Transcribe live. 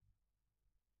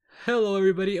Hello,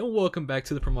 everybody, and welcome back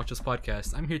to the Promochos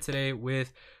Podcast. I'm here today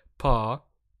with Paul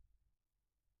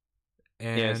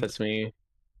Yes, and that's me.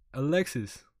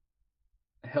 Alexis,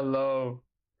 Hello.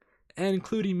 and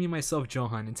including me, myself,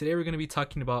 Johan. And today we're going to be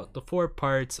talking about the four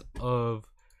parts of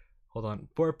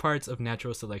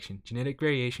natural selection: genetic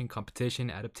variation,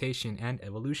 competition, adaptation, and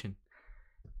evolution.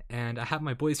 And I have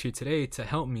my boys here today to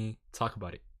help me talk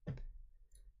about it.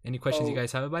 Any questions you Oh.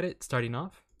 guys have about it? Starting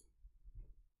off.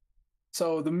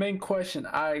 So the main question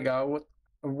I got,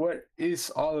 what is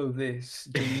all of this?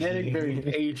 Genetic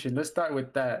variation. Let's start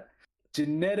with that.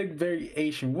 Genetic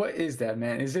variation. What is that,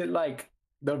 man? Is it like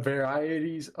the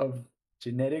varieties of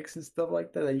genetics and stuff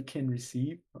like that you can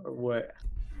receive? Or what?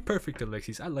 Perfect,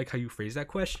 Alexis. I like how you phrase that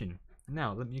question.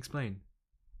 Now, let me explain.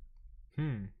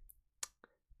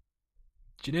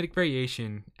 Genetic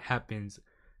variation happens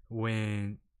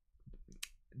when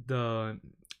the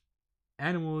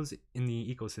animals in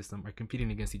the ecosystem are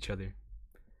competing against each other.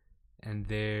 And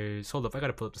hold up, I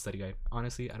gotta pull up the study guide.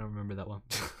 Honestly, I don't remember that one.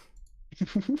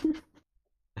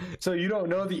 So you don't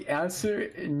know the answer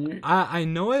and you I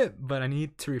know it, but I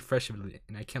need to refresh it,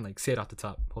 and I can't like say it off the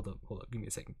top. Hold up, give me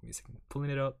a second. Pulling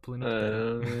it up.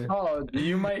 The Oh,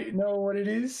 you might know what it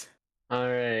is? All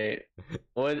right.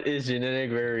 What is genetic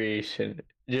variation?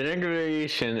 Genetic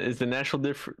variation is the natural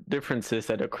differences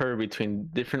that occur between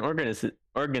different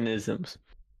organisms.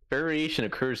 Variation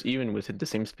occurs even within the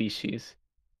same species.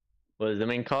 What is the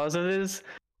main cause of this?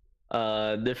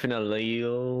 Different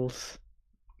alleles.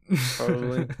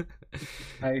 Probably.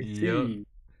 I Yup. see.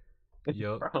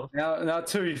 Yup. Now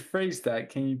to rephrase that,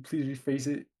 can you please rephrase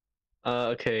it?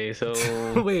 Okay, so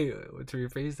Wait, to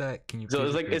rephrase that, can you? so please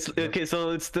it's like rephrase it's it? Yup. okay. So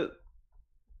it's the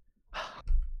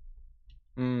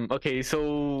okay.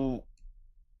 So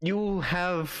you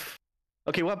have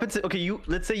okay. What happens? Okay, you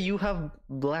let's say you have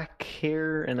black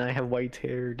hair and I have white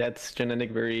hair. That's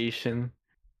genetic variation.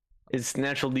 It's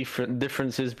natural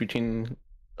differences between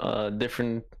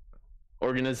different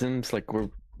organisms. Like we're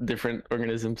different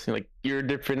organisms. Like you're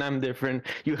different. I'm different.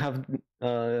 You have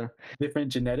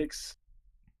Different genetics.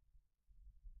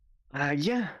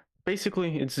 yeah.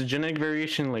 Basically, it's a genetic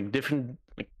variation. Like different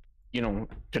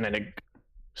genetic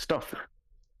stuff.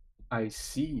 I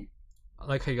see. I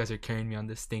like how you guys are carrying me on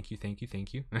this. Thank you.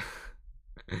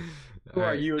 Who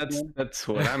are you That's again? that's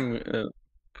what I'm.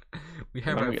 We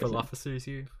have I'm our guessing. philosophers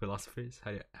here. Philosophers.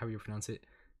 How do you pronounce it?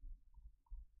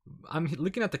 I'm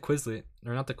looking at the Quizlet,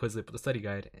 or not the Quizlet, but the study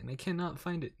guide, and I cannot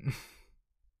find it.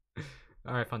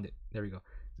 All right, found it. There we go.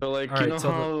 So like All you right. know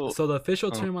So how so the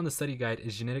official oh. term on the study guide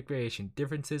is genetic variation: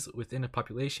 differences within a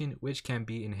population which can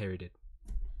be inherited.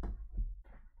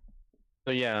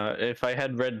 So yeah, if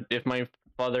my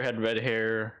father had red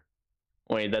hair,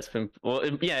 wait, that's been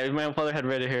if my father had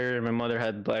red hair and my mother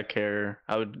had black hair,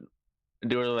 I would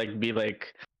do it like be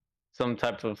like some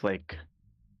type of like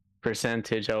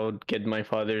percentage. I would get my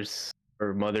father's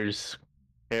or mother's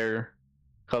hair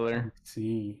color,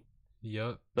 See.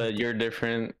 Yup. but you're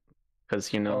different because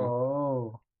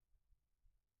Oh.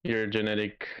 your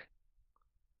genetics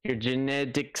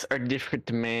are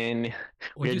different, man. When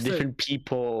We're you said- different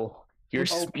people. You're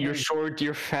Okay. short,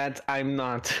 you're fat, I'm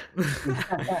not.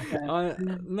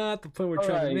 Not the point we're trying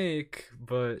to Alright. make,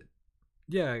 but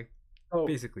yeah, Oh,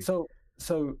 basically. So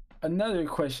another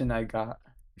question I got.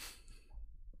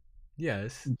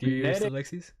 Yes. Do you hear Genetic-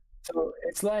 Alexis? So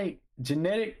it's like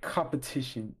genetic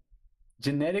competition.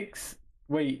 Genetics.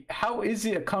 Wait, how is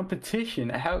it a competition?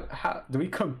 How do we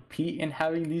compete in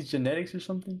having these genetics or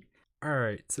something?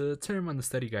 Alright, so the term on the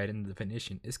study guide and the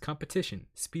definition is competition.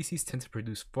 Species tend to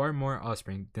produce far more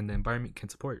offspring than the environment can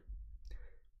support,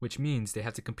 which means they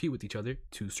have to compete with each other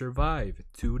to survive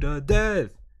to the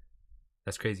death.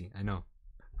 That's crazy, I know.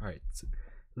 Alright, so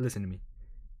listen to me.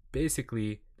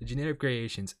 Basically, the genetic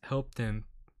variations help them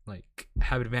like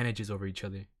have advantages over each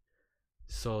other.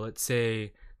 So let's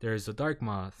say there's a dark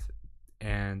moth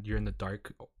and you're in the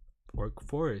dark oak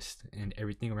forest and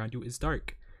everything around you is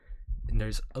dark. And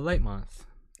there's a light moth.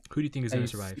 Who do you think is going I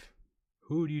to survive?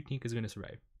 Who do you think is going to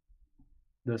survive?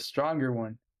 The stronger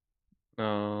one.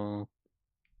 Oh.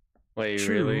 Wait,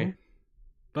 True, really?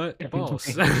 but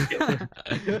false.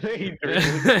 Wait,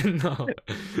 really? No.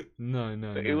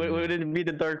 Would it be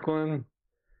the dark one?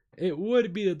 It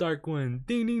would be the dark one.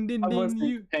 Ding, ding, ding, I ding.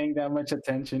 wasn't paying that much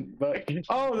attention, but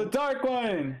the dark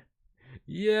one.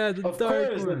 Yeah, the Of dark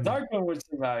course, one. the dark one would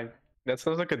survive. That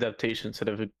sounds like adaptation instead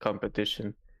of a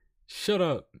competition. Shut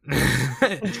up.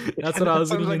 That's what I was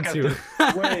Sounds leading like into.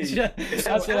 Wait,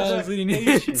 That's what I was leading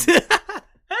into. adaptation.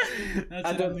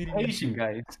 That's what I'm leading Adaptation, into.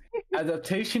 guys.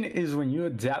 Adaptation is when you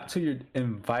adapt to your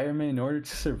environment in order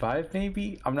to survive.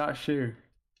 Maybe I'm not sure.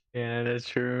 Yeah, that's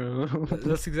true.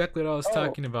 That's exactly what I was Oh.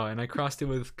 talking about, and I crossed it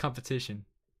with competition.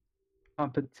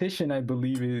 Competition, I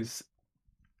believe, is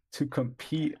to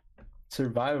compete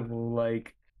survival.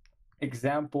 Like,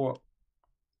 example,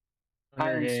 I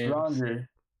Hunger am Games. stronger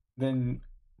than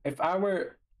if I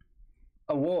were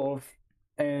a wolf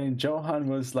and Johan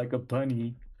was like a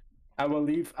bunny. I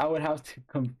believe I would have to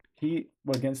compete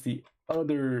against the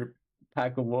other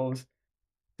pack of wolves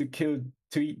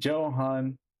to eat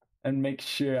Johan and make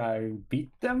sure I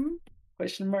beat them?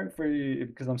 Question mark for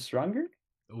because I'm stronger.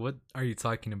 What are you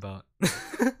talking about?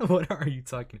 What are you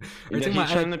talking? Are you Yeah, talking he's about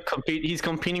trying to compete. He's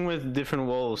competing with different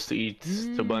wolves to eat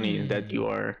the bunny that you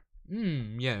are.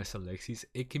 Yes, Alexis.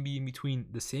 It can be in between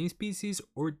the same species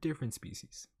or different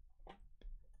species.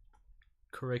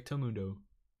 Correcto mundo.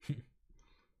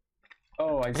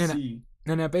 Oh, I And see.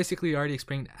 And I basically already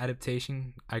explained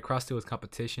adaptation. I crossed it with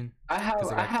competition. I have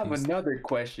 'cause I I got have confused. another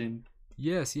question.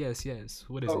 Yes, yes, yes.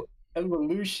 What is So it?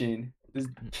 evolution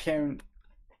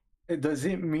does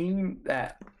it mean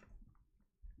that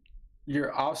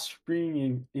your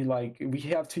offspring and like we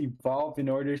have to evolve in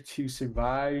order to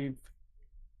survive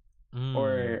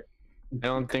or I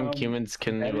don't think become humans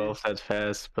can better? evolve that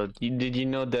fast, but did you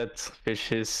know that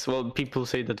fishes? Well, people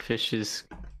say that fishes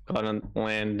got on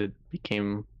land that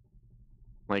became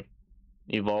like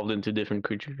evolved into different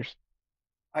creatures.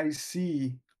 I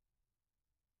see.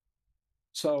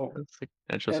 So That's like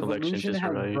natural selection evolution to has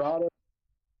survive. brought us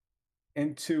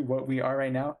into what we are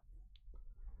right now.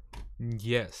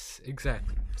 Yes,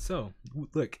 exactly. So,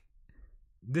 look,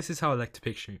 this is how I like to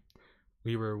picture it.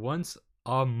 We were once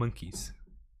all monkeys,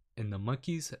 and the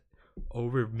monkeys,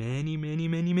 over many, many,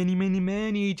 many, many, many,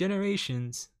 many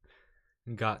generations,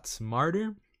 got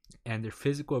smarter, and their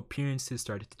physical appearances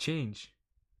started to change.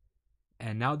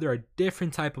 And now there are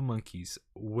different type of monkeys.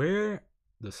 Where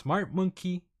the smart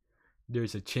monkey,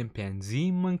 there's a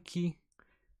chimpanzee monkey,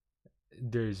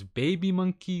 there's baby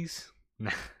monkeys.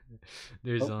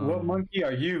 There's What monkey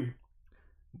are you?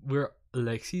 we're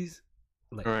Alexis,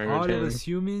 like all of Orangutan. us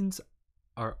humans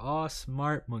are all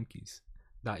smart monkeys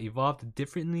that evolved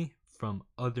differently from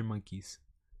other monkeys.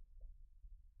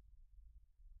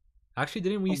 Actually,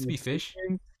 didn't we used to be fish?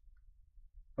 sapiens?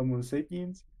 Homo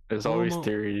sapiens? There's always Homo-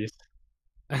 theories.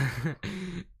 We're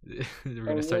gonna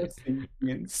Homo start.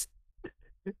 sapiens.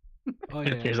 Oh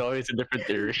yeah. There's always a different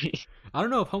theory. I don't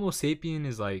know if Homo sapien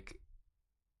is like,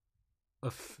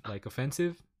 like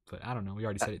offensive, but I don't know. We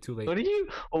already said it too late. What are you?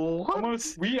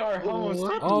 What? We are Homo What?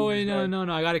 sapiens. Oh wait, no, bro. no,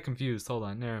 no! I got it confused. Hold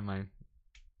on, never mind.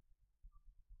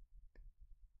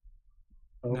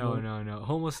 No, Homo- no, no.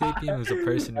 Homo sapien was a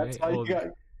person, That's right? how you Well,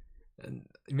 got.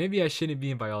 maybe I shouldn't be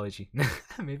in biology.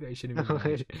 Maybe I shouldn't be in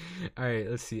biology. All right,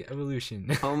 let's see. Evolution.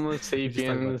 Homo We just talked about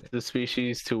sapiens, that. the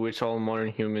species to which all modern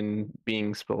human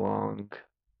beings belong.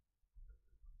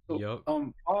 Yup.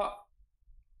 Or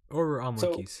we're all so-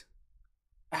 monkeys.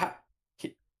 ha-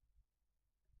 ki-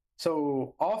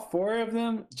 So all four of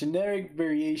them, genetic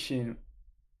variation,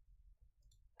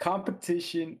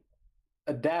 competition,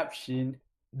 adaptation.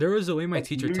 There was a way my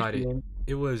teacher taught it. evolution.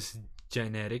 It was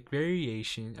genetic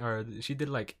variation, or she did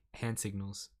like hand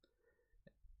signals.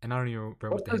 And I don't even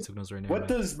remember what the hand does- signals were. Never What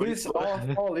mind. does this all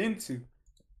fall into?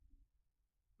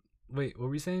 Wait, what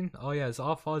were we saying? Oh yeah, this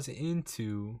all falls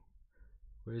into.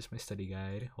 Where's my study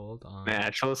guide? Hold on.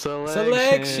 Natural selection.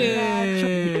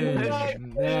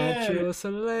 Selection. Natural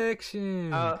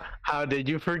selection. How did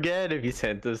you forget if you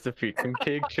sent us the freaking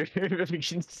picture?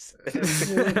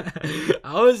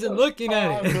 I wasn't looking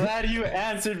at I'm it. glad you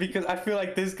answered because I feel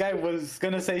like this guy was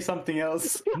gonna say something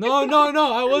else. No, no,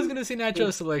 no. I was gonna say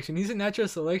natural selection. He said natural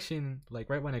selection.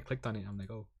 Like right when I clicked on it, I'm like,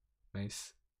 oh,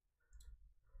 nice.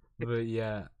 But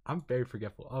yeah, I'm very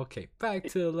forgetful. Okay, back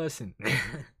to the lesson.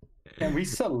 Can we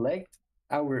select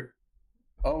our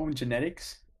own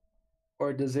genetics,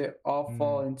 or does it all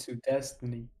fall into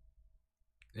destiny?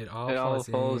 It all It all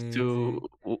falls to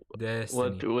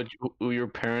destiny. who your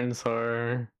parents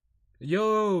are.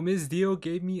 Yo, Ms. Dio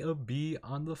gave me a B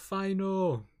on the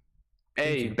final.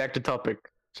 Hey, you. back to topic.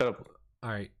 Shut up.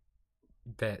 All right,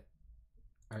 bet.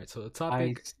 All right, so the I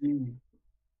topic. see.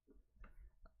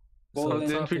 So Well, the then-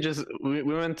 Didn't we topic. just we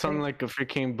went on like a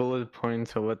freaking bullet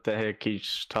point of what the heck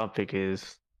each topic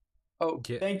is. Oh,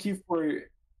 Yeah. thank you for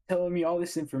telling me all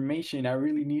this information. I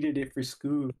really needed it for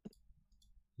school.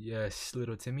 Yes,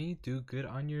 little Timmy, do good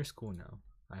on your school now.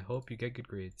 I hope you get good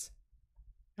grades.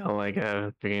 Oh my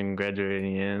god, freaking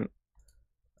graduating yet.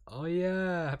 Oh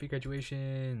yeah, happy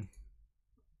graduation.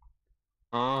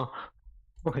 Oh,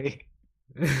 wait.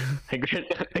 I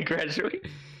graduate.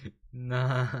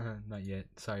 Nah, not yet.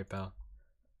 Sorry, pal.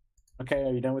 Okay,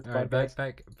 are you done with the All right,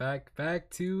 podcast? back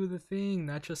to the thing.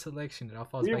 Natural selection. It all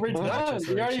falls We back were into natural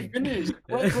done. We already selection. finished.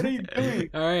 What are you doing?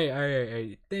 all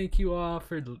right. Thank you all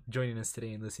for joining us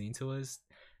today and listening to us,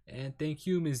 and thank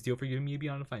you, Ms. Deal, for giving me a B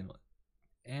on the final.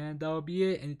 And that'll be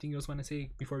it. Anything else want to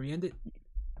say before we end it?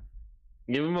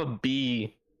 Give him a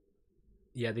B.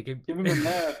 Yeah, they give. Give him an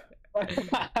F.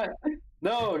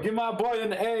 No, give my boy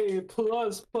an A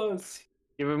plus.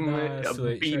 Give him Nah, a it's too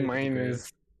late. B Sorry,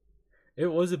 minus. It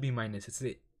was a B minus.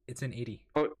 It's an 80.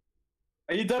 Are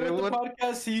you done with the What?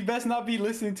 podcast? You best not be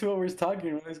listening to what we're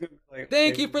talking about. It's gonna be like,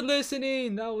 Thank okay. you for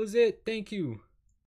listening. That was it. Thank you.